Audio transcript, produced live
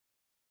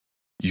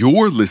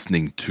You're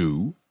listening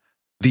to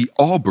the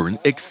Auburn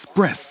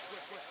Express.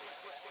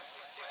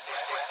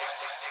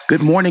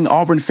 Good morning,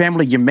 Auburn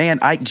family. Your man,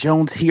 Ike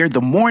Jones here.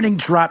 The morning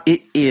drop.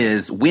 It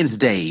is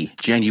Wednesday,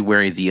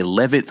 January the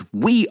 11th.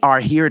 We are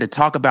here to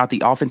talk about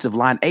the offensive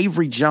line.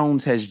 Avery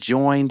Jones has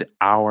joined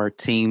our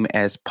team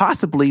as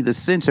possibly the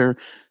center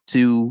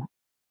to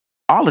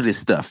all of this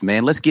stuff,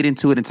 man. Let's get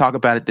into it and talk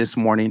about it this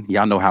morning.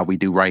 Y'all know how we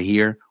do right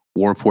here.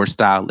 War Report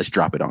style. Let's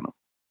drop it on them.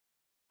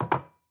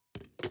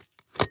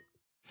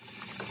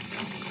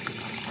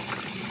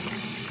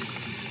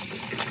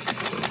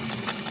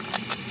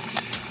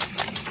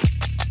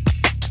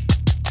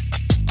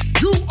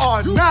 You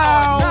are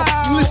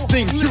now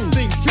listening to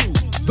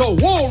the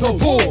War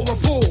Report.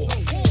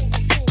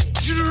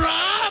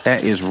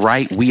 That is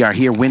right. We are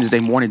here Wednesday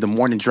morning, the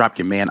morning drop.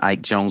 Your man,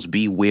 Ike Jones,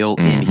 B. Will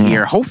in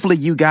here. Hopefully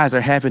you guys are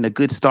having a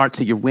good start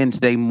to your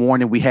Wednesday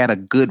morning. We had a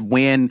good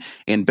win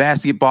in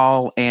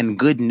basketball and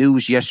good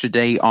news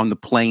yesterday on the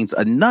Plains.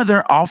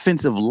 Another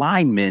offensive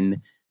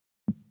lineman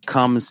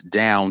comes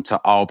down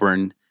to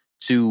Auburn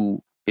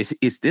to,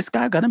 is this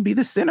guy going to be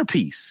the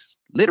centerpiece?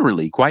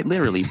 Literally, quite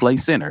literally, play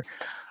center.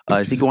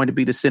 Is he going to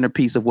be the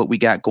centerpiece of what we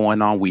got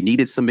going on? We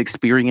needed some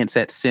experience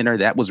at center.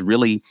 That was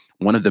really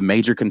one of the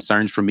major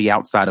concerns for me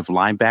outside of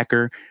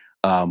linebacker,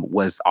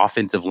 was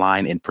offensive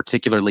line, and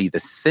particularly the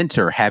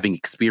center having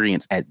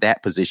experience at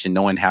that position,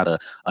 knowing how to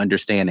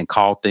understand and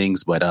call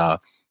things.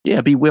 But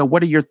B. Will,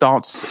 what are your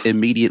thoughts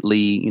immediately?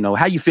 You know,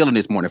 how you feeling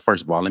this morning?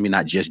 First of all, let me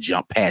not just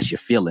jump past your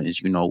feelings.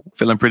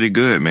 Feeling pretty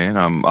good, man.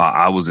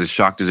 I was as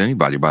shocked as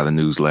anybody by the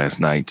news last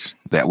night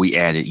that we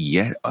added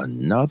yet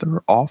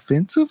another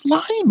offensive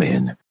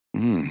lineman.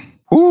 I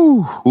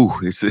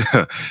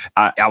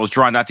was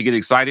trying not to get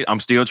excited. I'm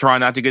still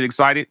trying not to get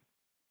excited.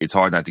 It's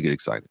hard not to get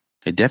excited.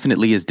 It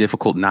definitely is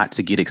difficult not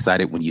to get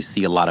excited when you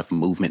see a lot of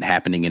movement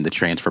happening in the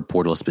transfer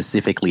portal,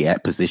 specifically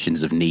at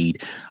positions of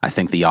need. I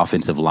think the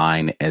offensive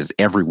line, as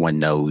everyone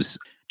knows,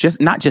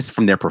 not just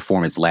from their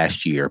performance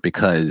last year,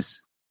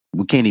 because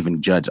we can't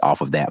even judge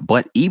off of that,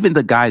 but even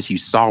the guys you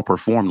saw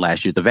perform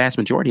last year, the vast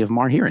majority of them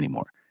aren't here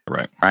anymore.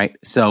 Right.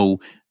 So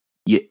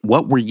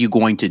what were you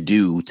going to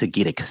do to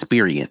get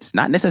experience?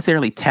 Not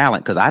necessarily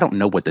talent, because I don't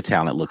know what the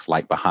talent looks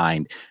like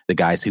behind the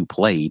guys who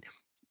played,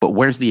 but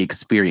where's the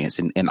experience?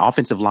 And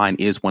offensive line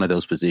is one of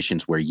those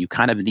positions where you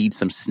kind of need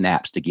some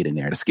snaps to get in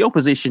there. At a skill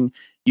position,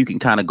 you can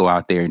kind of go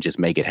out there and just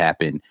make it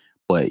happen,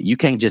 but you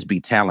can't just be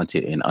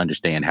talented and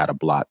understand how to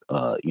block,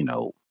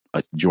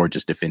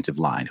 Georgia's defensive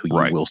line, who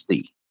you will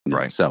see.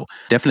 Right. So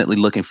definitely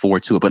looking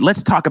forward to it. But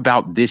let's talk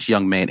about this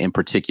young man in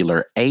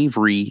particular,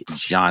 Avery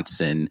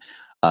Johnson.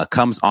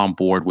 Comes on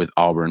board with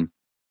Auburn.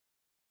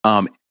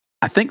 I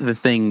think the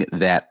thing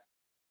that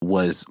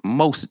was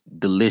most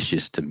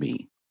delicious to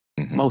me,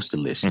 go ahead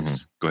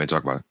and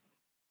talk about it,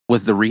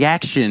 was the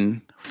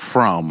reaction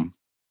from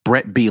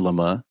Bret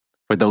Bielema.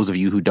 For those of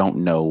you who don't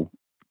know,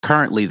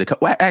 currently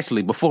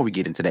actually, before we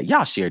get into that,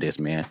 y'all share this,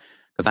 man,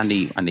 because I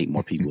need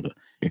more people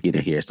to get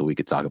in here so we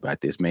could talk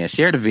about this, man.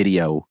 Share the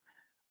video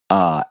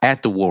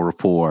at the War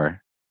Report.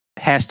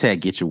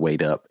 Hashtag get your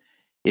weight up.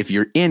 If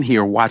you're in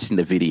here watching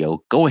the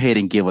video, go ahead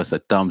and give us a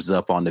thumbs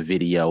up on the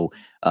video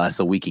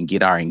so we can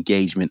get our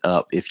engagement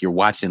up. If you're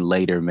watching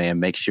later, man,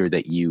 make sure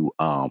that you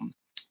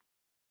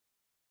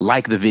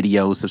like the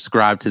video,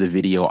 subscribe to the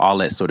video, all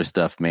that sort of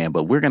stuff, man.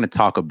 But we're going to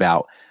talk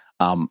about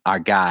our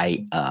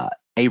guy,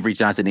 Avery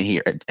Johnson in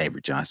here.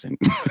 Avery Johnson.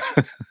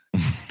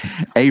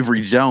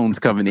 Avery Jones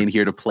coming in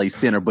here to play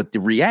center. But the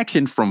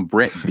reaction from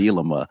Bret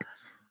Bielema,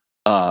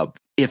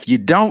 if you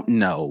don't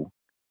know,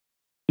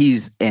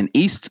 he's an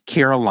East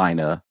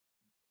Carolina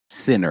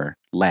center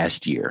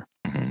last year.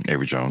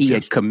 Avery Jones. He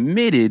had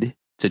committed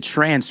to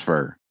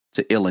transfer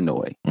to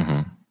Illinois.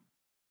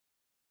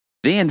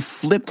 Then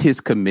flipped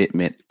his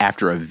commitment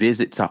after a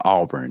visit to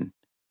Auburn.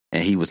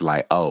 And he was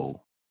like,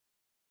 oh,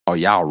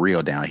 y'all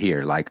real down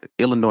here. Like,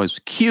 Illinois is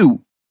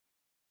cute,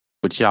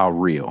 but y'all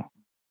real.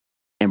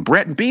 And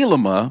Bret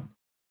Bielema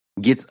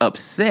gets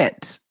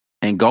upset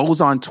and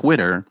goes on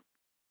Twitter.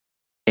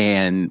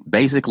 And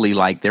basically,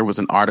 like, there was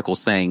an article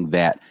saying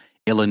that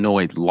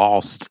Illinois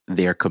lost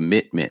their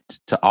commitment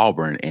to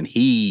Auburn, and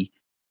he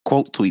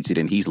quote tweets it,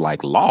 and he's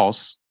like,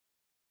 lost.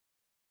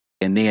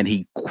 And then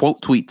he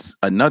quote tweets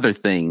another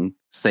thing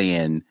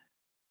saying,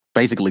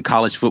 basically,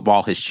 college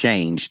football has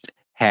changed,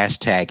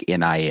 hashtag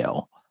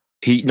NIL.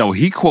 He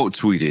quote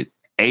tweeted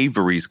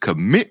Avery's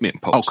commitment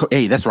post. Oh,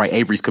 hey, that's right,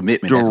 Avery's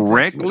commitment.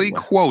 Directly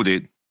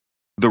quoted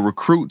the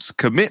recruit's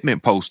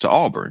commitment post to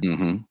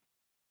Auburn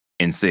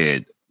and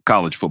said,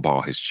 college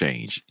football has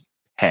changed.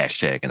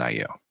 Hashtag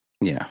NIL.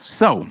 Yeah.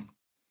 So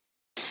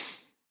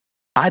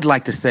I'd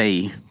like to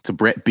say to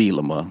Bret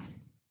Bielema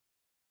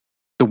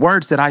the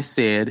words that I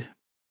said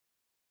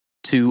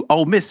to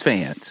Ole Miss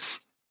fans.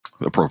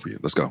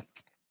 Appropriate. Let's go.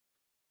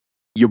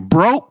 You're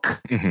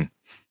broke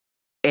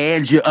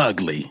and you're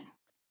ugly.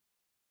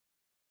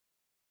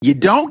 You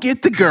don't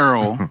get the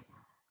girl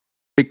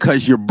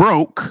because you're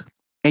broke.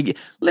 And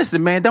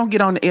listen, man, don't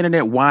get on the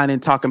internet whining,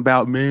 talking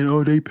about, man,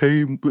 oh, they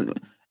pay.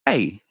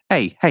 Hey,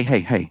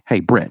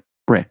 Bret,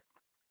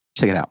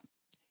 check it out.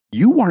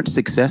 You weren't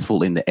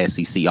successful in the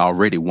SEC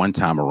already one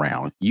time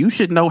around. You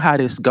should know how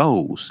this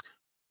goes.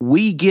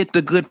 We get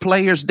the good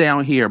players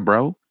down here,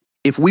 bro.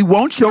 If we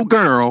want your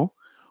girl,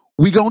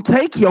 we gonna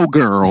take your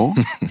girl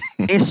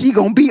and she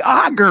gonna be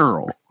our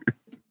girl.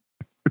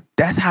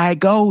 That's how it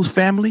goes,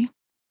 family.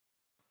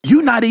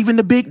 You not even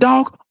the big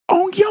dog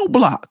on your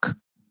block.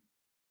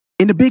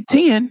 In the Big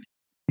Ten,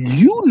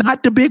 you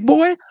not the big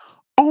boy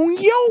on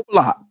your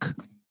block.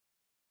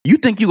 You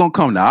think you gonna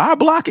come to our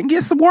block and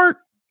get some work?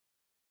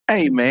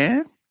 Hey,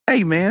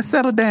 man,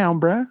 settle down,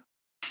 bruh.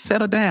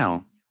 Settle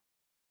down.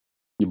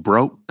 You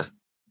broke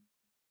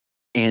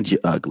and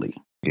you're ugly.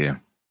 Yeah.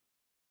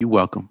 You're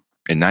welcome.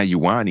 And now you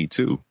whiny,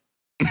 too.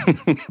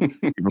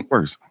 Even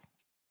worse.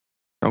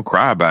 Don't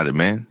cry about it,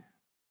 man.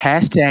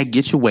 Hashtag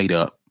get your weight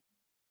up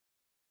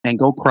and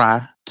go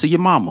cry to your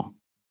mama.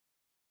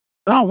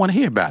 I don't want to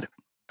hear about it.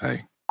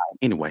 Hey.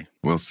 Anyway.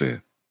 Well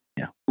said.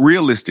 Yeah.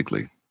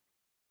 Realistically,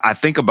 I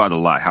think about a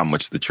lot how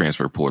much the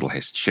transfer portal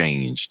has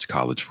changed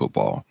college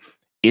football.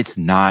 It's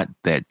not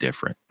that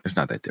different. It's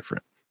not that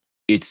different.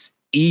 It's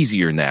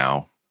easier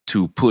now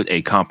to put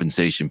a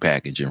compensation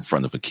package in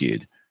front of a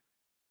kid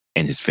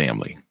and his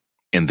family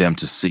and them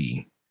to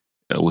see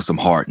with some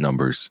hard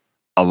numbers,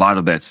 a lot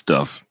of that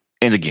stuff.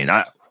 And again,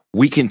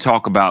 we can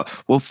talk about,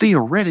 well,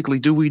 theoretically,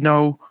 do we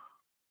know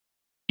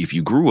if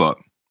you grew up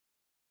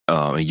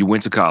and you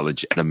went to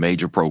college at a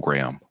major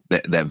program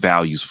that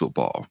values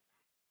football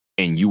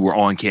and you were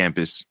on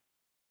campus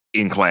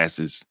in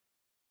classes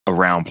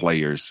around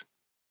players,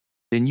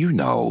 then you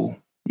know.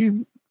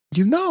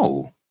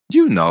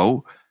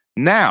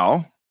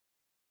 Now,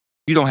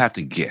 you don't have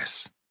to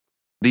guess.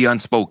 The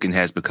unspoken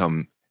has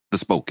become the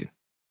spoken,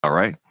 all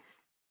right?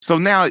 So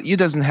now it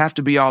doesn't have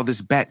to be all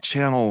this back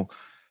channel,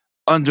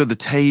 under the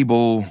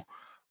table,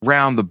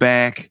 round the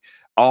back,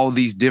 all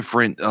these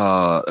different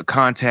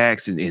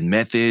contacts and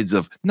methods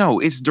of, no,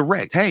 it's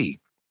direct. Hey,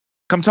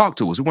 come talk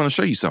to us. We want to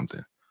show you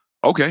something.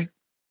 Okay.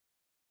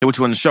 Hey, what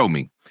you want to show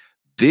me?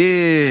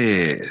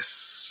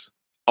 This.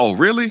 Oh,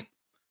 really?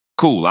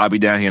 Cool. I'll be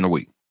down here in a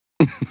week.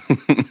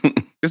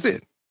 That's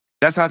it.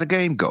 That's how the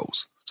game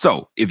goes.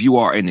 So if you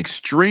are an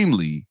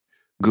extremely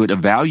good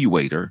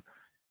evaluator,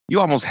 you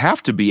almost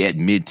have to be at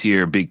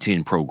mid-tier Big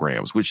Ten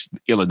programs, which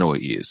Illinois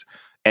is.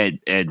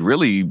 At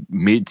really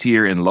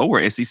mid-tier and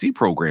lower SEC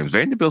programs.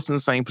 Vanderbilt's in the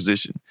same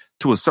position.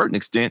 To a certain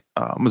extent,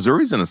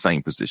 Missouri's in the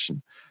same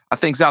position. I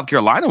think South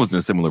Carolina was in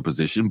a similar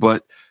position,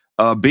 but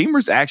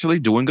Beamer's actually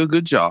doing a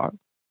good job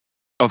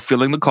of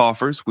filling the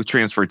coffers with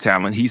transfer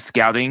talent. He's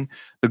scouting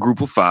the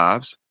group of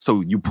fives.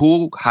 So you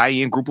pull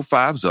high-end group of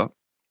fives up,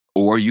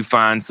 or you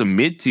find some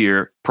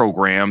mid-tier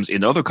programs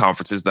in other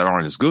conferences that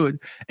aren't as good,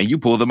 and you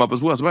pull them up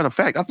as well. As a matter of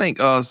fact, I think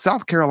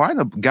South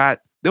Carolina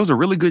there was a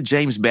really good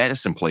James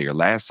Madison player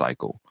last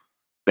cycle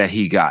that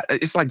he got.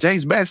 It's like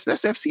James Madison,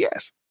 that's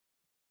FCS.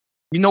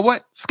 You know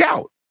what?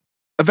 Scout.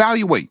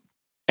 Evaluate.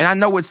 And I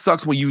know it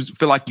sucks when you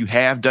feel like you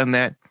have done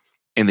that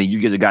and then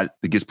you get a guy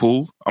that gets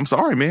pulled. I'm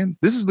sorry, man.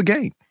 This is the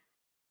game.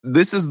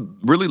 This is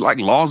really like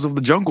laws of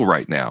the jungle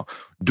right now.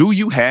 Do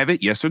you have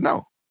it? Yes or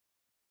no?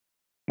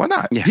 Why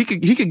not? Yeah. He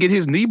could get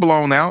his knee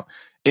blown out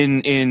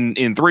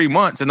in 3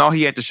 months and all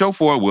he had to show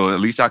for it, well,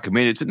 at least I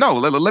committed to, no,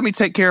 let me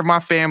take care of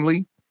my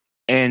family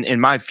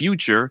and my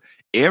future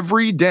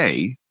every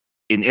day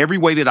in every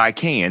way that I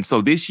can.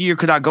 So this year,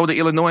 could I go to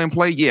Illinois and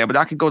play? Yeah, but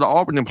I could go to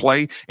Auburn and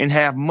play and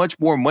have much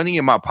more money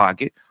in my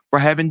pocket for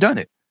having done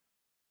it.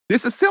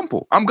 This is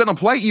simple. I'm going to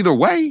play either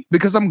way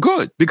because I'm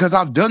good, because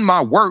I've done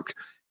my work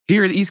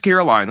here in East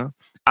Carolina.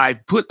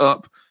 I've put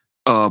up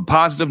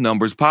positive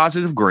numbers,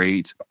 positive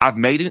grades. I've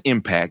made an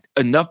impact.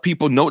 Enough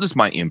people notice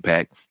my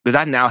impact that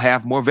I now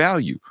have more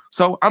value.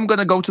 So I'm going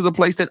to go to the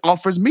place that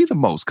offers me the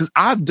most because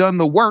I've done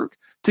the work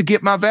to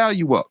get my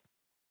value up.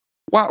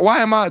 Why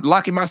am I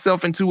locking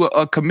myself into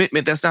a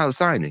commitment that's not a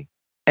signing?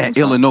 At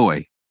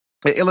Illinois.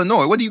 At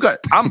Illinois. What do you got?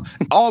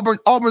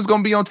 Auburn's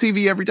going to be on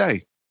TV every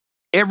day.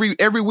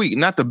 Every week,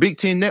 not the Big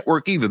Ten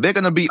Network either. They're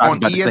going to be on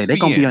ESPN.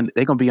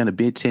 They're going to be on the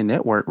Big Ten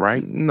Network,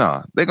 right?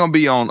 No, they're going to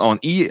be on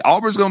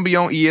Auburn's going to be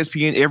on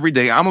ESPN every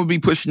day. I'm going to be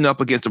pushing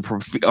up against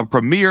a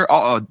premier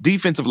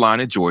defensive line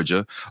at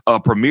Georgia, a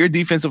premier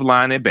defensive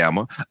line at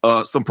Bama,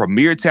 some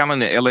premier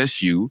talent at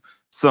LSU,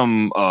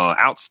 some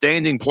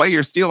outstanding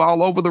players still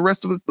all over the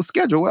rest of the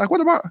schedule. Like,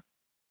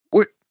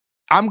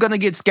 I'm going to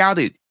get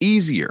scouted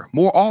easier,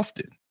 more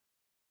often.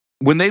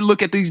 When they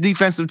look at these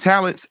defensive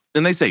talents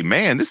and they say,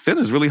 man, this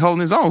center's really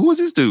holding his own. Who is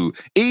this dude?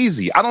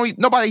 Easy. I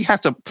don't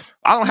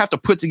have to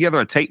put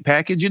together a tape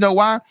package. You know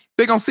why?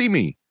 They're going to see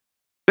me.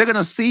 They're going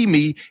to see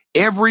me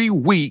every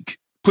week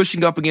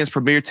pushing up against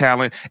premier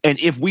talent. And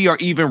if we are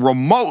even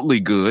remotely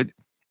good,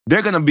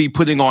 they're going to be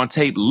putting on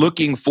tape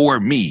looking for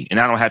me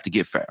and I don't have to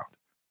get found.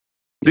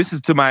 This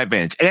is to my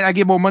advantage. And I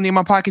get more money in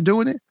my pocket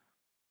doing it.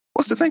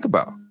 What's to think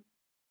about?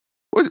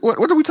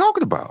 What are we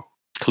talking about?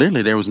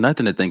 Clearly, there was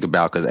nothing to think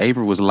about because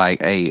Avery was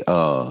like, "Hey,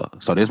 so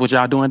this what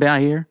y'all doing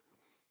down here?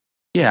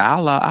 Yeah,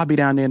 I'll be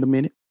down there in a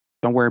minute.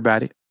 Don't worry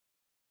about it."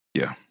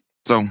 Yeah,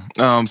 So,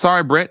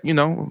 sorry, Bret. I'm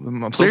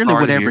so Clearly,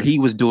 sorry whatever he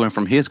was doing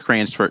from his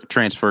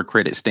transfer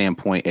credit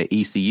standpoint at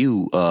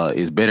ECU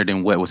is better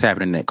than what was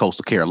happening at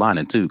Coastal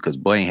Carolina too. Because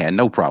boy ain't had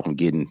no problem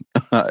getting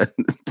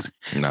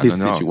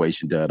his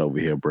situation done over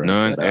here, bro.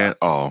 None at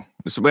all.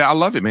 I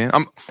love it, man.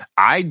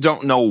 I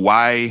don't know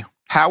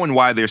how and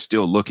why they're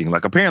still looking.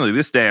 Like apparently,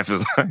 this staff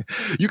is like,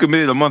 you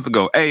committed a month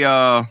ago. Hey,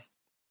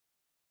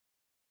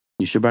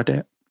 you sure about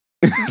that?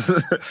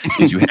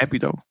 Is you happy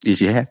though?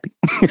 Is you happy?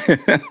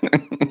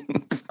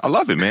 I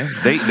love it, man.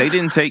 They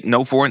didn't take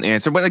no for an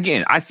answer. But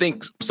again, I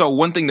think so.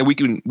 One thing that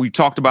we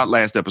talked about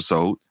last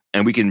episode,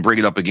 and we can bring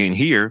it up again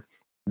here.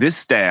 This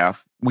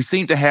staff, we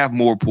seem to have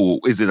more pull.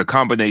 Is it a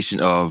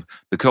combination of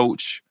the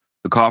coach,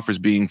 the coffers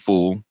being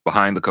full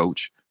behind the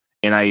coach,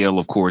 NIL,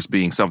 of course,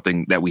 being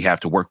something that we have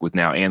to work with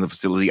now, and the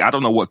facility? I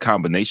don't know what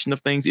combination of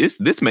things is.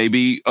 This may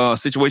be a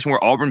situation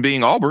where Auburn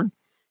being Auburn,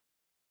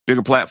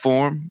 bigger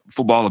platform,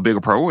 football a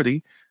bigger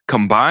priority,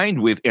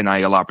 combined with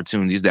NIL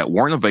opportunities that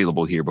weren't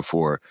available here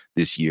before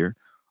this year,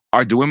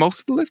 are doing most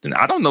of the lifting.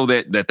 I don't know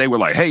that they were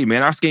like, hey,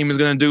 man, our scheme is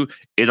going to do.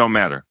 It don't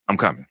matter. I'm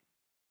coming.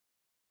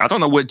 I don't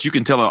know what you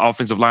can tell an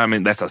offensive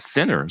lineman that's a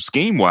center,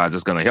 scheme-wise,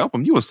 that's going to help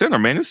him. You a center,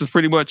 man. This is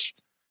pretty much,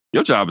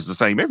 your job is the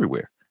same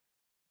everywhere.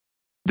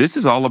 This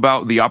is all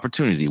about the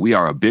opportunity. We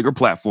are a bigger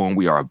platform.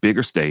 We are a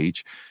bigger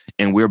stage,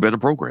 and we're a better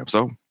program.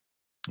 So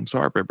I'm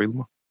sorry, Bret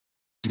Bielema.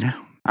 Yeah.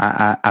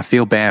 I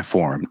feel bad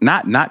for him.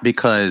 Not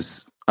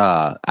because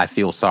I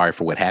feel sorry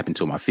for what happened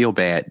to him. I feel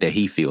bad that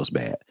he feels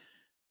bad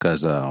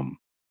because I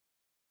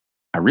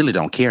really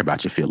don't care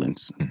about your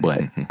feelings.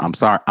 But I'm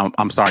sorry.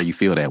 I'm sorry you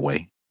feel that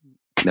way.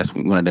 That's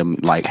one of them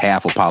like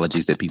half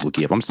apologies that people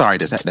give. I'm sorry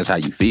that's how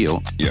you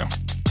feel. Yeah.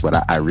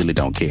 But I really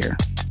don't care.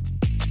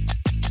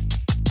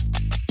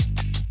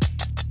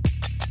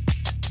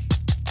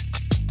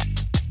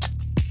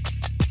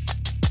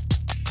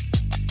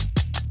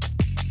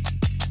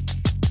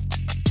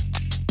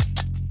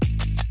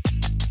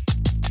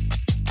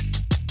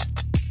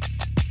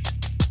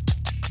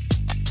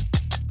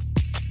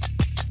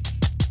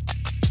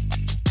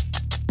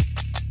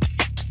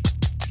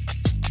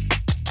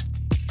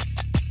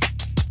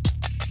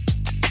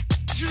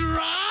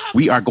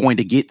 We are going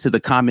to get to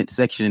the comment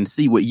section and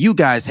see what you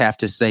guys have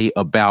to say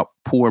about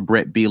poor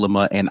Bret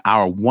Bielema and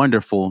our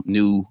wonderful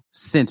new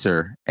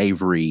center,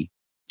 Avery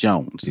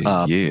Jones.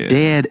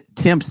 Dad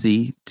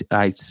Tempsey,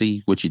 I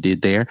see what you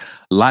did there.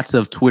 Lots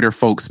of Twitter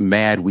folks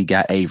mad we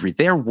got Avery.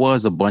 There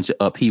was a bunch of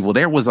upheaval.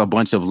 There was a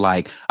bunch of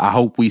like, I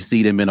hope we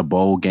see them in a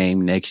bowl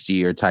game next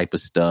year type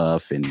of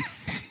stuff.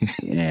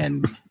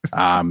 And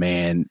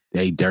man,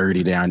 they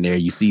dirty down there.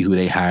 You see who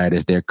they hired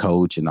as their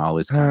coach and all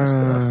this kind of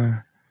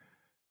stuff.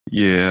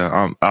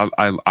 Yeah,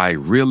 I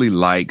really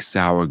like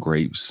sour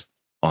grapes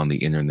on the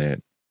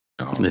internet.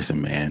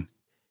 Listen, man.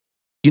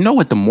 You know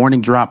what the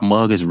morning drop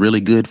mug is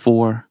really good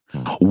for?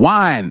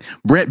 Wine.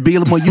 Bret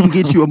Bielema, you can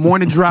get you a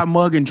morning drop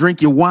mug and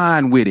drink your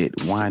wine with it.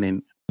 Wine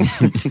and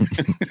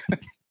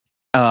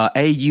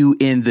AU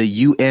in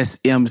the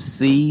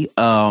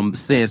USMC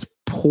says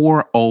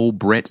poor old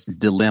Bret's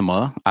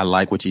dilemma. I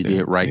like what you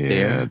did there.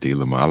 Yeah,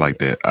 dilemma. I like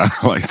that. I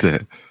like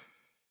that.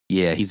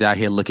 Yeah, he's out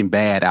here looking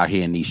bad out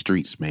here in these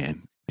streets,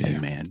 man. Yeah. Hey,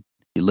 man.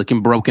 You're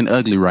looking broken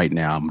ugly right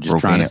now. I'm just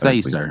trying to say,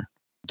 ugly. Sir.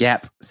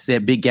 Gap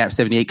said, Big Gap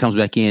 78 comes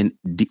back in.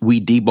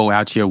 We Debo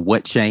out here.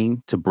 What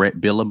chain to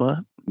Bret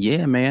Bielema?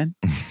 Yeah, man.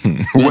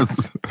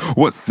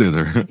 What's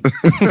center?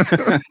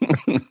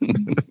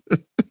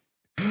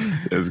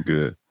 That's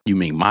good. You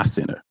mean my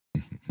center?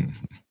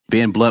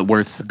 Ben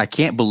Bloodworth, I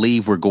can't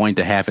believe we're going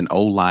to have an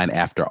O-line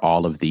after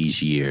all of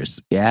these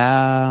years.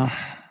 Yeah.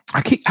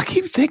 I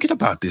keep thinking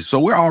about this. So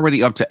we're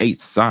already up to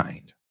 8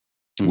 signed.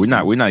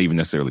 Mm-hmm. We're not even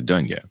necessarily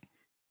done yet.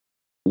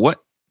 What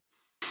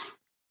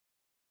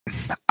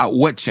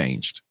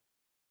changed?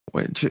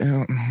 What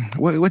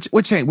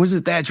changed? Was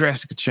it that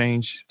drastic a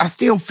change? I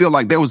still feel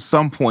like there was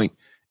some point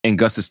in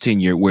Gus's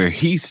tenure where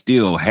he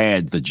still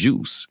had the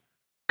juice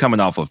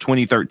coming off of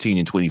 2013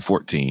 and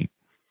 2014,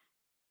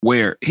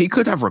 where he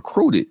could have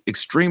recruited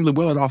extremely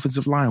well at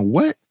offensive line.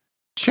 What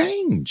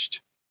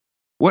changed?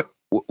 What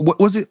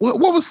was it? What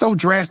was so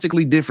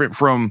drastically different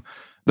from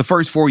the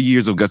first 4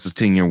 years of Gus's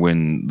tenure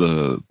when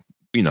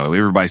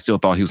everybody still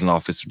thought he was an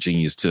offensive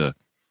genius to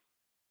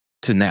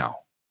now?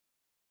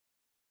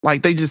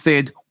 Like they just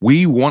said,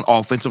 we want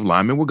offensive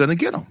linemen, we're going to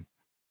get them.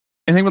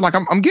 And they were like,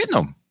 I'm getting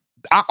them.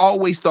 I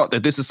always thought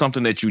that this is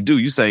something that you do.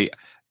 You say,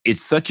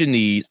 it's such a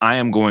need. I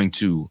am going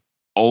to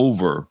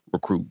over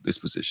recruit this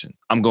position.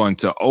 I'm going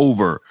to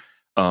over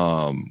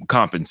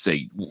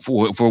compensate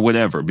for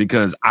whatever,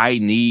 because I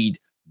need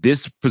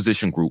this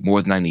position group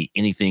more than I need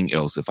anything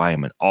else. If I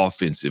am an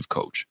offensive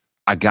coach,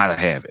 I got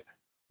to have it.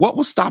 What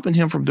was stopping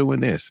him from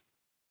doing this?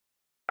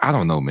 I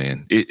don't know,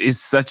 man.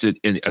 It's such an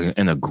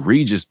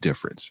egregious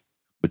difference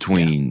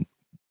between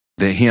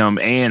him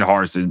and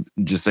Harsin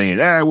just saying,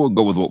 we'll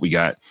go with what we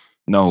got.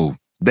 No,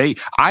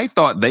 I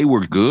thought they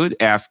were good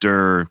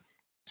after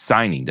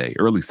signing day,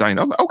 early signing.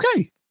 I'm like,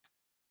 okay,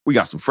 we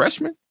got some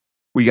freshmen.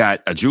 We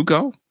got a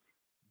JUCO.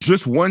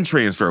 Just one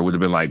transfer would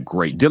have been like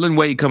great. Dylan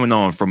Wade coming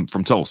on from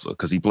Tulsa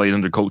because he played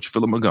under Coach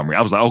Philip Montgomery.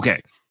 I was like,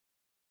 okay,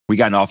 we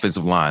got an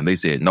offensive line. They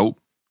said, nope,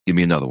 give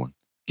me another one.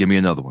 Give me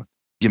another one.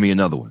 Give me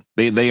another one.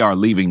 They are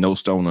leaving no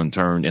stone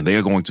unturned, and they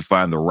are going to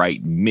find the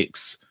right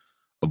mix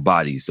of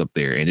bodies up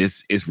there. And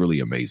it's really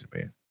amazing,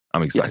 man.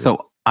 I'm excited. Yeah,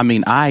 so, I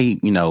mean, I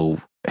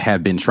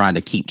have been trying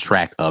to keep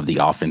track of the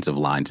offensive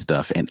line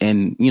stuff.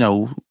 And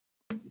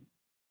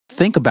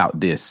think about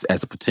this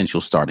as a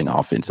potential starting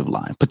offensive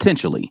line.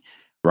 Potentially,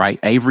 right?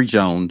 Avery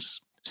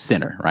Jones,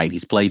 center, right?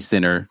 He's played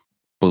center.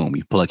 Boom,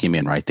 you plug him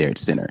in right there at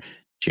center.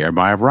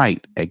 Jeremiah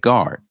Wright at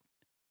guard.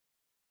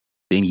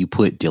 Then you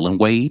put Dylan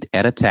Wade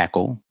at a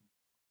tackle.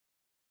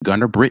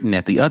 Gunnar Britton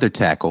at the other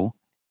tackle.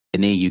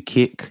 And then you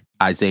kick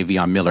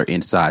Isaiah Miller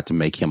inside to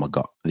make him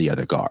the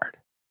other guard.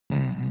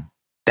 Mm-hmm.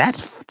 That's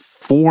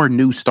 4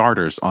 new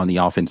starters on the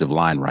offensive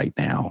line right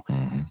now.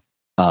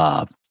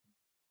 Mm-hmm.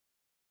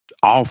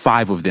 All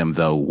 5 of them,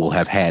 though, will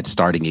have had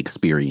starting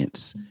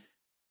experience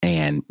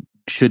and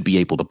should be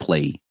able to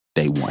play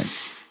day one.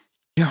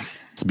 Yeah.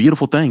 It's a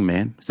beautiful thing,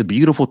 man. It's a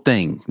beautiful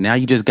thing. Now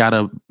you just got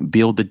to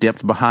build the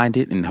depth behind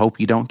it and hope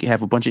you don't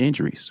have a bunch of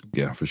injuries.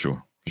 Yeah, for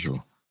sure. For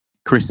sure.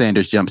 Chris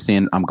Sanders jumps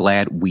in. I'm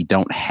glad we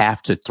don't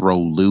have to throw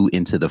Lou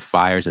into the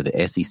fires of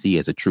the SEC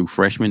as a true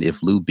freshman.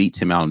 If Lou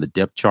beats him out on the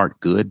depth chart,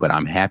 good, but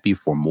I'm happy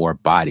for more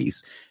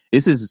bodies.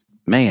 This is,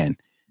 man,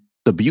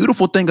 the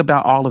beautiful thing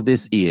about all of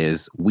this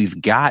is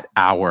we've got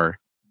our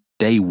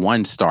day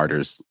one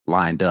starters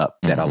lined up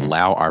that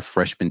allow our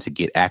freshmen to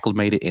get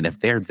acclimated. And if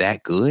they're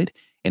that good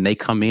and they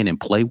come in and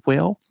play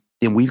well,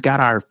 then we've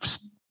got our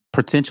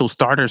potential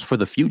starters for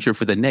the future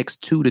for the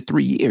next 2 to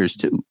 3 years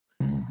too.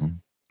 Mm-hmm.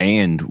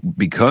 And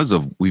because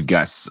of we've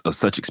got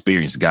such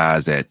experienced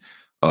guys that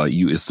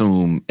you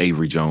assume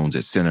Avery Jones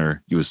at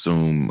center, you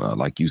assume,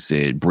 like you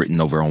said, Britton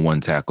over on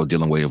one tackle,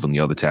 Dylan Wade over on the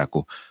other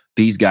tackle.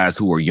 These guys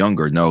who are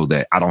younger know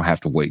that I don't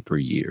have to wait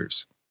 3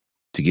 years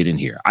to get in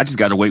here. I just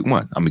got to wait 1.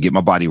 I'm going to get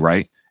my body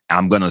right.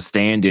 I'm going to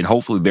stand in.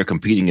 Hopefully they're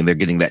competing and they're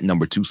getting that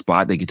number 2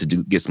 spot. They get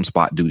to get some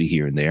spot duty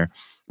here and there.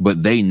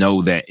 But they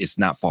know that it's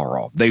not far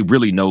off. They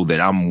really know that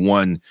I'm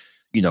one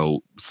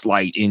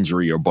slight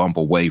injury or bump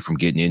away from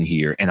getting in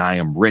here, and I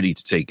am ready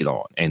to take it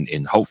on.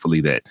 And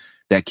hopefully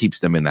that keeps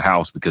them in the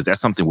house, because that's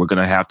something we're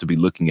going to have to be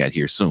looking at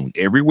here soon.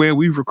 Everywhere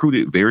we've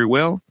recruited very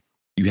well,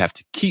 you have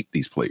to keep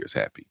these players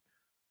happy.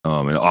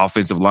 And the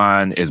offensive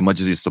line, as much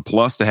as it's a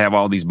plus to have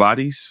all these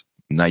bodies,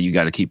 now you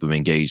got to keep them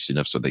engaged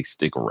enough so they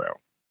stick around.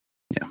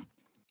 Yeah.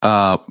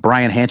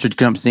 Brian Hanchard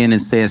jumps in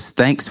and says,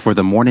 thanks for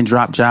the morning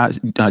drop, guys.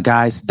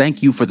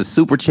 Thank you for the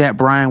super chat,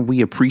 Brian.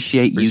 We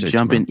appreciate you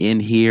jumping in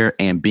here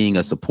and being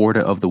a supporter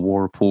of the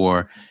War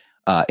Report.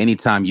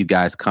 Anytime you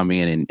guys come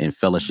in and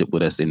fellowship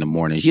with us in the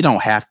mornings, you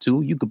don't have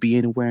to. You could be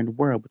anywhere in the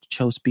world, but you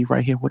chose to be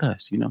right here with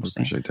us. You know what I'm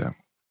saying? Appreciate that.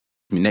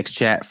 Next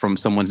chat from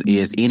someone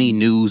is, any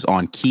news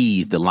on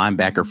Keys, the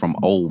linebacker from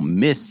Ole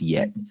Miss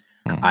yet?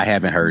 I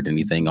haven't heard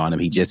anything on him.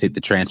 He just hit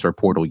the transfer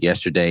portal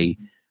yesterday.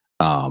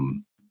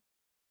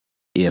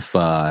 If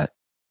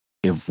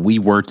we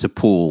were to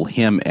pull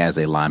him as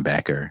a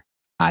linebacker,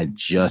 I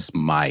just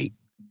might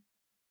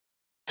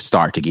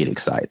start to get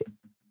excited.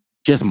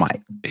 Just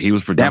might. He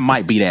was productive. That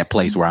might be that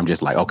place where I'm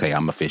just like, okay,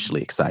 I'm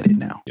officially excited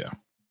now. Yeah.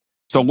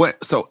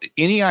 So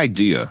any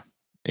idea,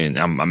 and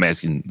I'm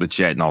asking the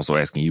chat and also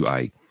asking you,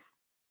 Ike,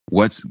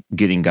 what's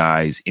getting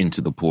guys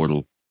into the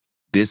portal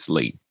this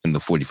late in the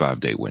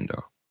 45-day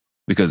window?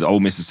 Because Ole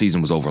Miss's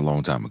season was over a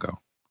long time ago.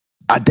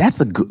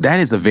 That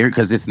is a very,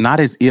 because it's not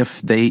as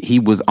if he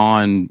was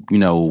on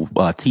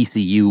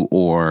TCU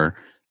or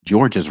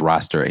Georgia's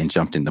roster and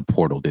jumped in the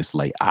portal this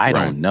late. I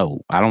don't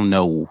know. I don't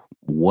know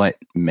what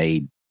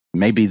made,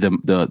 maybe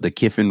the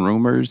Kiffin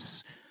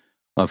rumors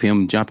of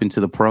him jumping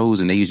to the pros,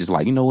 and they was just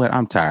like, you know what,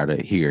 I'm tired of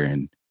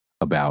hearing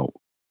about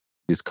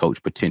this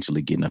coach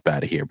potentially getting up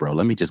out of here, bro.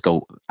 Let me just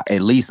go.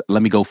 At least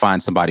let me go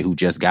find somebody who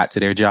just got to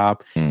their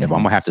job. If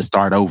I'm gonna have to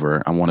start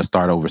over, I want to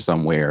start over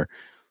somewhere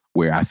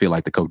where I feel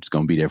like the coach is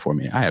going to be there for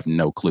me. I have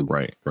no clue.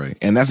 Right.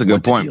 And that's a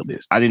good point.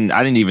 I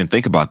didn't even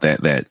think about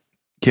that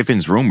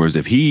Kiffin's rumors,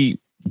 if he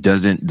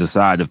doesn't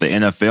decide, if the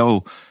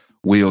NFL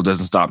wheel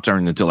doesn't stop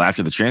turning until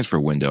after the transfer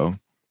window,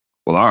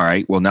 well, all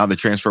right. Well, now the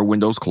transfer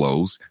window's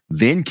closed.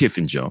 Then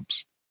Kiffin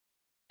jumps.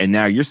 And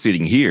now you're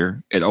sitting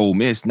here at Ole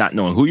Miss not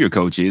knowing who your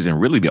coach is. And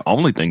really the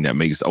only thing that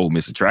makes Ole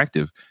Miss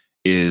attractive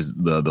is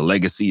the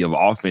legacy of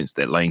offense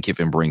that Lane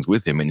Kiffin brings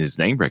with him and his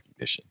name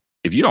recognition.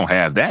 If you don't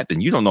have that, then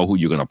you don't know who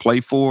you're going to play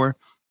for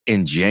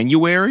in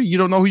January. You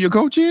don't know who your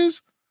coach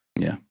is.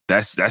 Yeah,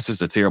 that's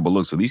just a terrible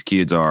look. So these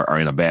kids are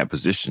in a bad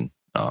position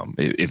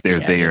if they're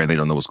there and they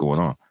don't know what's going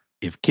on.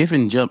 If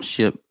Kiffin jumps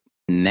ship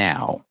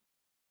now,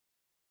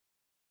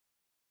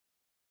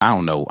 I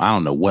don't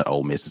know what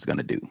Ole Miss is going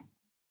to do.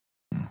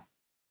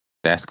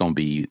 That's going to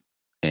be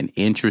an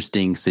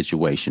interesting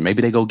situation.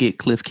 Maybe they go get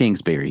Cliff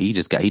Kingsbury. He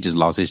just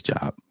lost his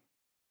job.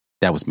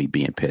 That was me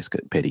being petty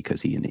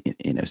because he in the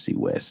NFC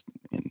West.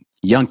 And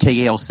Young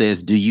KL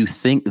says, do you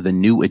think the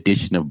new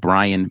addition of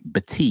Brian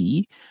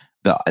Battie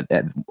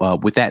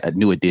With that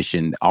new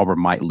addition, Auburn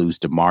might lose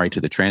Damari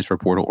to the transfer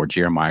portal or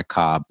Jeremiah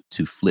Cobb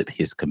to flip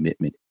his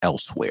commitment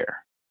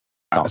elsewhere.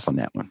 Thoughts on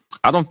that one?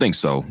 I don't think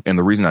so. And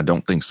the reason I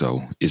don't think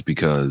so is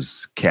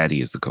because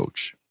Caddy is the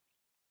coach.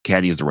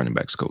 Caddy is the running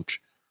backs coach.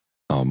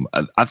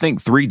 I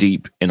think 3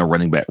 deep in a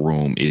running back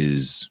room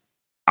is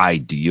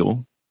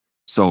ideal.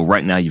 So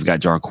right now you've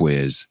got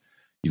Jarquez,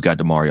 you've got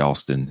Damari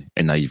Alston,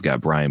 and now you've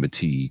got Brian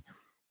Battie.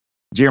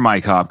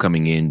 Jeremiah Cobb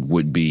coming in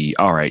would be,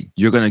 all right,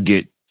 you're going to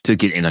get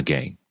in a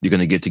game. You're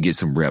going to get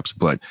some reps.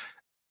 But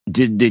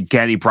did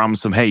Caddy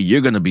promise him, hey,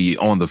 you're going to be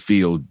on the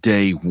field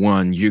day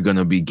one. You're going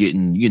to be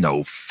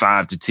getting,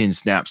 5 to 10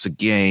 snaps a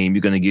game.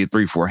 You're going to get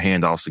 3-4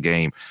 handoffs a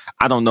game.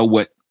 I don't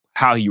know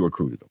how he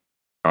recruited them.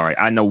 All right.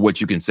 I know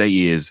what you can say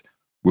is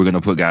we're going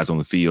to put guys on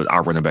the field.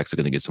 Our running backs are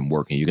going to get some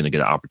work and you're going to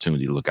get an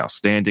opportunity to look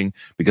outstanding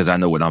because I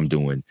know what I'm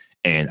doing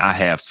and I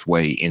have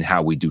sway in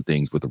how we do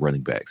things with the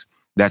running backs.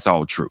 That's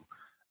all true.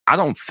 I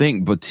don't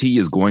think Battie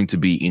is going to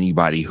be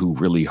anybody who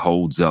really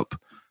holds up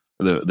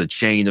the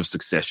chain of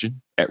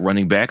succession at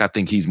running back. I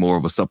think he's more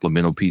of a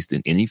supplemental piece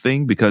than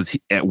anything because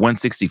at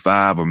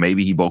 165 or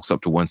maybe he bulks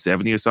up to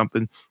 170 or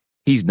something,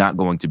 he's not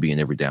going to be an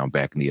every down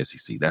back in the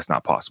SEC. That's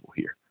not possible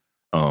here.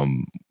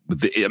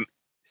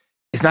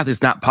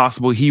 It's not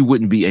possible. He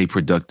wouldn't be a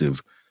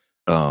productive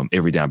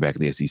every down back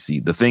in the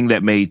SEC. The thing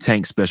that made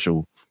Tank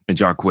special and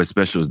Jarquez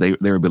special is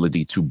their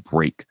ability to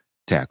break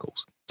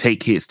tackles,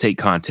 take hits, take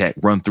contact,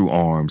 run through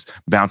arms,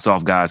 bounce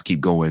off guys, keep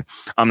going.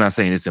 I'm not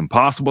saying it's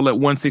impossible at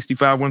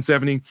 165,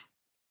 170.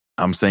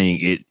 I'm saying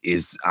it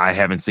is. I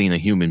haven't seen a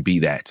human be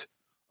that.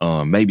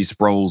 Maybe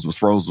Sproles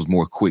was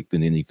more quick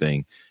than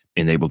anything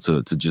and able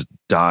to just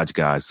dodge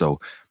guys. So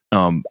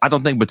I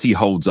don't think Battie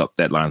holds up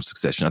that line of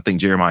succession. I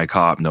think Jeremiah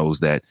Cobb knows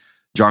that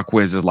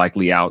Jarquez is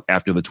likely out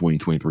after the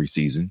 2023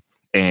 season.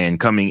 And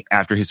coming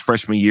after his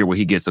freshman year where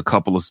he gets a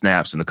couple of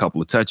snaps and a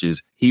couple of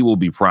touches, he will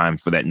be primed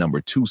for that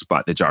number 2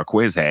 spot that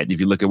Jarquez had. If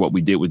you look at what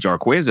we did with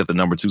Jarquez at the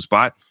number 2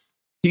 spot,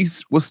 he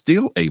was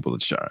still able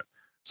to shine.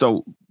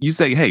 So you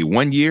say, hey,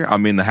 1 year,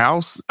 I'm in the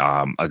house.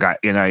 I got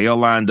NIL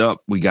lined up.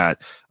 We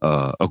got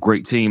a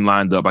great team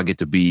lined up. I get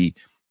to be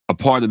a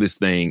part of this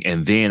thing,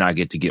 and then I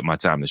get to get my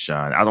time to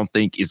shine. I don't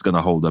think it's going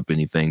to hold up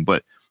anything,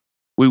 but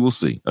we will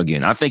see.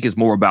 Again, I think it's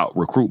more about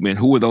recruitment.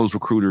 Who are those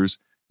recruiters?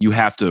 You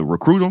have to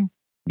recruit them,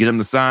 get them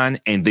to sign,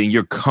 and then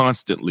you're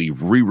constantly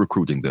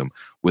re-recruiting them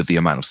with the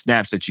amount of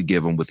snaps that you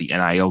give them, with the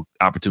NIL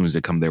opportunities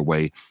that come their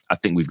way. I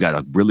think we've got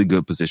a really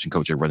good position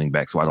coach at running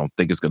back, so I don't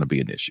think it's going to be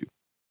an issue.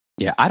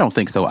 Yeah, I don't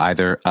think so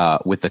either.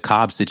 With the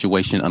Cobb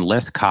situation,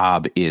 unless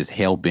Cobb is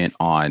hell-bent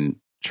on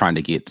trying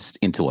to get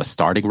into a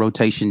starting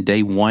rotation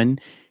day one,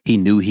 he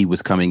knew he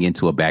was coming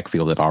into a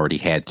backfield that already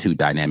had 2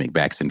 dynamic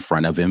backs in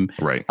front of him.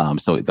 Right.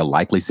 So the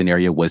likely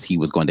scenario was he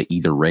was going to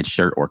either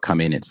redshirt or come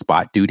in at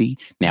spot duty.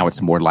 Now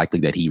it's more likely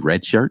that he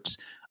redshirts.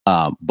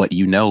 But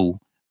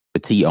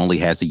Battie only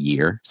has a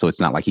year, so it's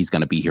not like he's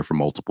going to be here for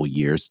multiple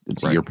years.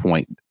 To your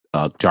point,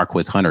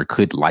 Jarquez Hunter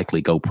could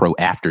likely go pro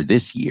after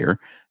this year.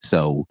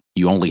 So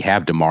you only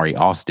have Damari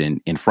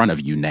Alston in front of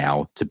you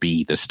now to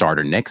be the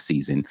starter next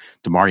season.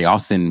 Damari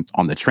Alston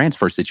on the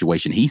transfer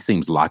situation, he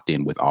seems locked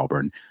in with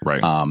Auburn.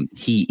 Right.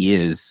 He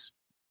is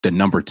the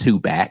number 2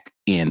 back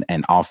in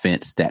an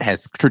offense that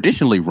has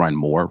traditionally run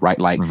more, right?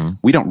 Like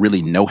we don't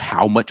really know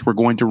how much we're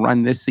going to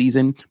run this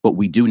season, but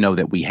we do know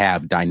that we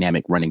have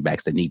dynamic running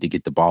backs that need to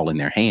get the ball in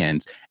their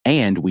hands.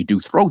 And we do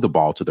throw the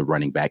ball to the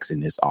running backs in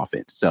this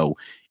offense. So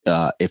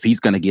if he's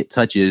going to get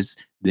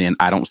touches, then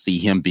I don't see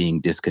him being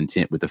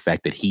discontent with the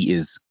fact that he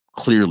is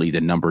clearly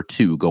the number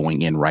 2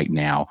 going in right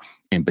now.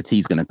 And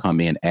Battie's going to come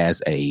in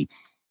as a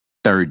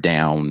third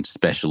down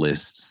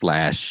specialist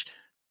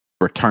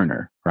 /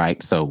 returner,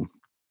 right? So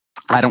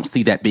I don't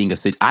see that being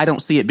I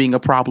don't see it being a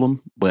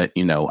problem, but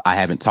I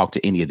haven't talked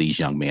to any of these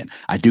young men.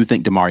 I do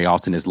think Damari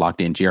Alston is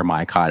locked in.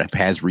 Jeremiah Cobb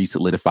has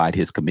re-solidified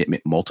his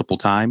commitment multiple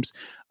times.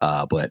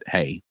 But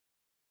hey,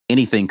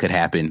 anything could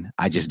happen.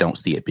 I just don't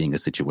see it being a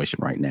situation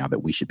right now that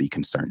we should be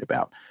concerned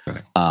about.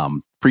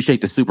 Right.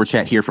 Appreciate the super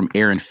chat here from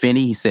Aaron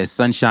Finney. He says,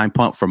 Sunshine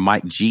Pump from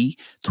Mike G,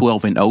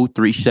 12-0,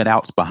 3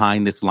 shutouts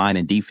behind this line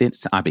and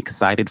defense. I'm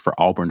excited for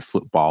Auburn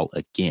football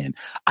again.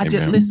 I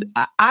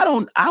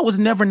was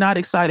never not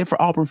excited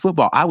for Auburn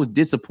football. I was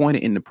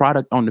disappointed in the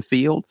product on the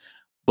field,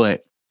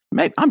 but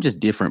maybe I'm just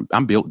different.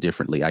 I'm built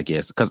differently, I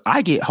guess, because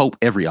I get hope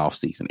every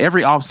offseason.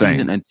 Every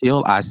offseason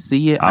until I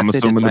see it. I'm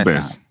assuming the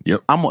best.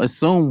 Yep. I'm going to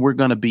assume we're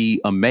going to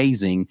be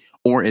amazing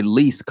or at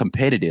least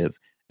competitive.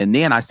 And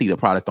then I see the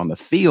product on the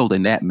field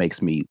and that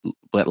makes me,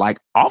 but like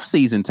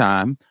off-season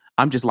time,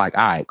 I'm just like,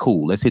 all right,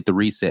 cool. Let's hit the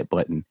reset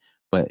button.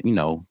 But,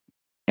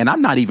 and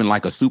I'm not even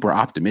like a super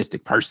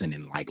optimistic person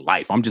in like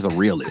life. I'm just a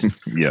realist.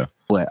 Yeah.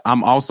 But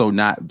I'm also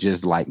not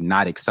just like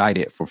not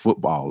excited for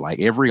football. Like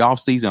every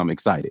offseason, I'm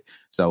excited.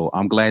 So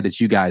I'm glad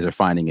that you guys are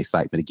finding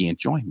excitement again.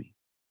 Join me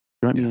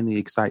in the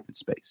excitement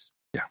space.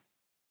 Yeah.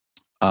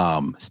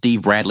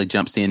 Steve Bradley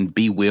jumps in,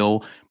 B.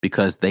 Will,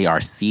 because they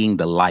are seeing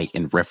the light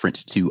in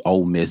reference to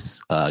Ole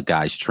Miss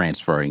guys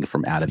transferring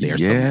from out of there.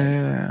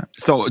 Yeah.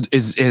 So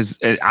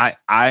I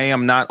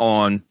am not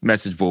on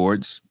message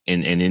boards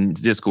and in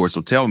Discord.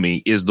 So tell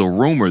me, is the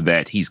rumor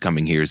that he's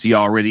coming here? Is he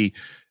already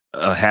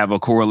have a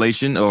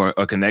correlation or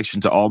a connection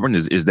to Auburn?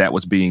 Is that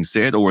what's being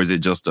said, or is it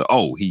just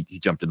he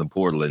jumped in the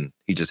portal and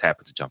he just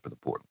happened to jump in the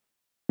portal?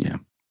 Yeah,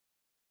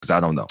 because I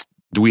don't know.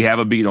 Do we have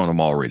a beat on him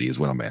already? Is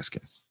what I'm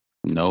asking.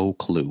 No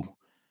clue.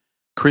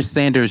 Chris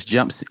Sanders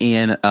jumps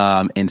in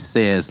and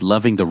says,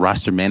 loving the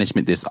roster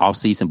management this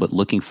offseason, but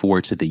looking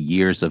forward to the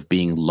years of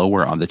being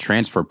lower on the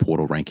transfer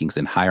portal rankings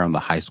and higher on the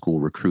high school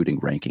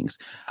recruiting rankings.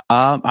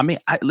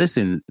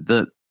 Listen,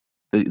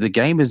 the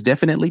game has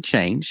definitely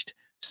changed,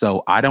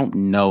 so I don't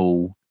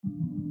know.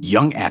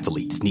 Young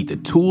athletes need the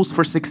tools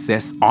for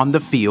success on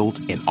the field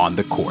and on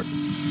the court.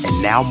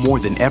 And now more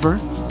than ever,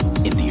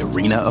 in the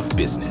arena of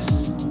business.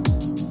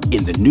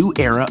 In the new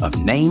era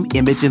of name,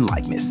 image, and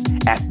likeness,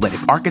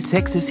 Athletic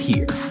Architects is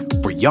here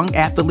for young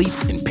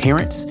athletes and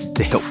parents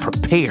to help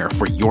prepare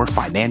for your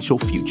financial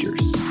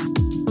futures.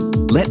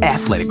 Let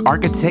Athletic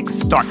Architects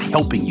start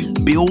helping you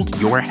build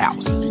your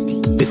house.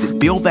 Visit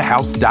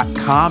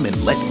buildthehouse.com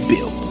and let's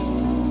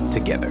build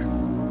together.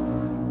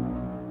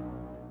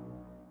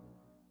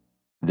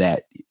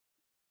 That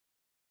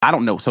I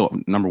don't know.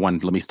 So number one,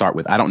 let me start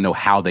with, I don't know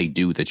how they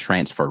do the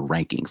transfer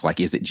rankings. Like,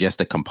 is it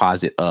just a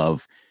composite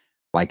of,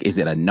 like, is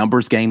it a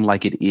numbers game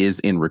like it is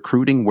in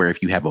recruiting, where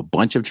if you have a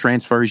bunch of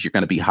transfers, you're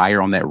going to be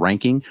higher on that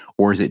ranking?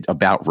 Or is it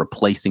about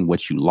replacing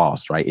what you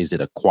lost, right? Is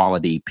it a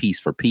quality piece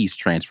for piece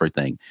transfer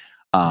thing?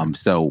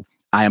 So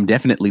I am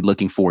definitely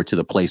looking forward to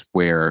the place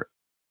where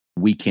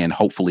we can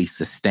hopefully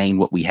sustain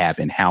what we have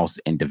in-house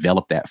and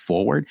develop that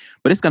forward.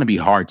 But it's going to be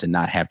hard to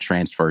not have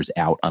transfers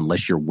out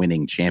unless you're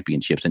winning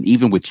championships. And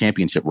even with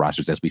championship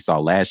rosters, as we saw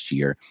last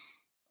year,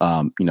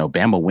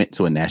 Bama went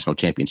to a national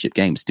championship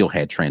game, still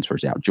had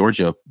transfers out.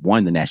 Georgia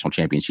won the national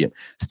championship,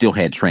 still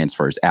had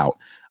transfers out.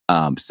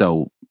 I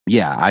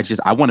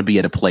want to be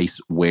at a place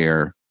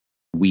where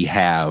we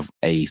have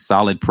a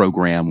solid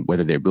program,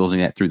 whether they're building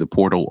that through the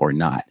portal or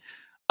not.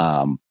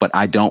 But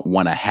I don't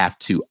want to have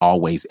to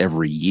always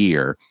every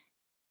year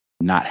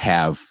not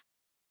have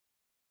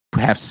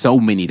so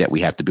many that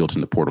we have to build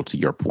in the portal, to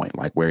your point,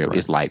 like where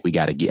it's like we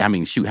got to get, how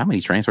many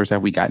transfers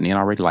have we gotten in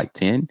already? Like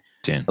 10.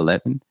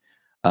 11.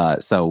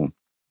 So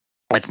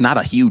it's not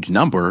a huge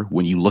number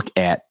when you look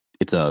at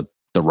the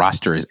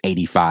roster is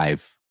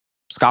 85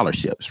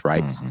 scholarships,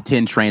 right? Mm-hmm.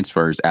 10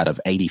 transfers out of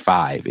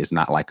 85 is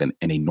not like an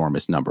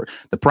enormous number.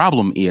 The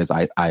problem is,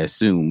 I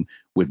assume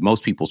with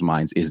most people's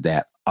minds, is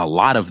that a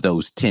lot of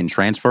those 10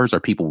 transfers are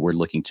people we're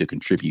looking to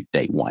contribute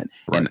day one.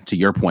 Right. And to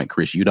your point,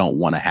 Chris, you don't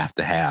want to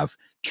have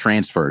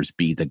transfers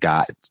be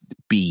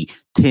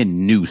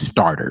 10 new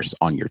starters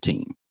on your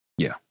team.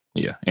 Yeah.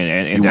 Yeah.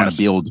 And you want to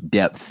build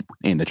depth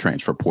in the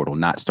transfer portal,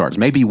 not starters.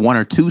 Maybe one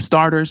or two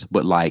starters,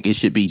 but like it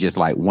should be just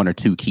like one or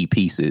two key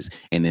pieces.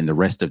 And then the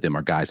rest of them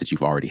are guys that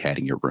you've already had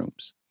in your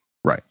rooms.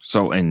 Right.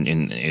 So,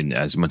 and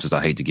as much as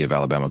I hate to give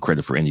Alabama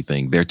credit for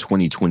anything, their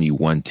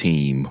 2021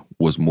 team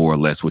was more or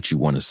less what you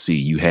want to see.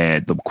 You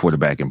had the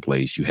quarterback in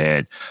place. You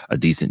had a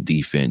decent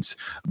defense.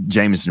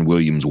 Jameson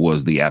Williams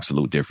was the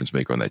absolute difference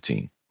maker on that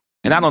team.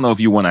 And I don't know if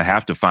you want to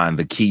have to find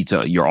the key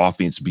to your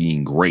offense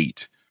being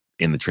great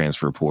in the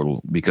transfer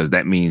portal, because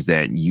that means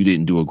that you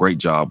didn't do a great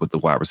job with the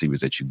wide receivers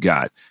that you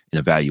got in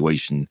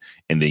evaluation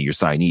and then your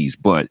signees.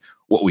 But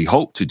what we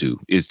hope to do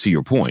is, to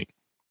your point,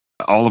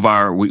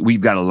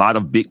 we've got a lot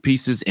of big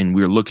pieces, and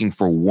we're looking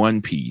for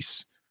one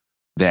piece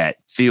that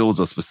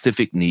fills a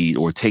specific need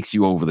or takes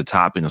you over the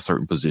top in a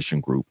certain position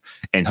group.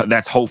 And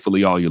that's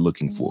hopefully all you're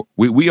looking for.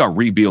 We are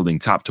rebuilding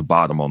top to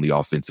bottom on the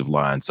offensive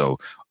line. So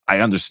I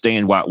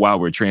understand why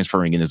we're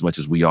transferring in as much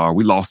as we are.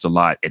 We lost a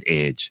lot at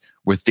edge.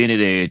 We're thin at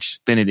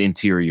edge, thin at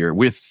interior.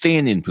 We're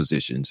thin in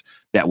positions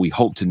that we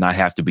hope to not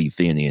have to be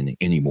thin in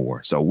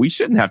anymore. So we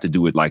shouldn't have to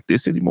do it like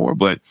this anymore,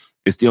 but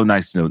it's still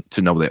nice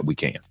to know that we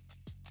can.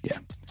 Yeah.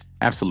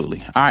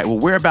 Absolutely. All right. Well,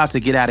 we're about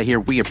to get out of here.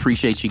 We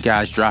appreciate you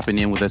guys dropping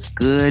in with us.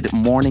 Good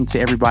morning to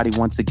everybody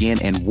once again.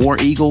 And War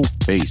Eagle,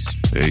 peace.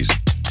 Peace.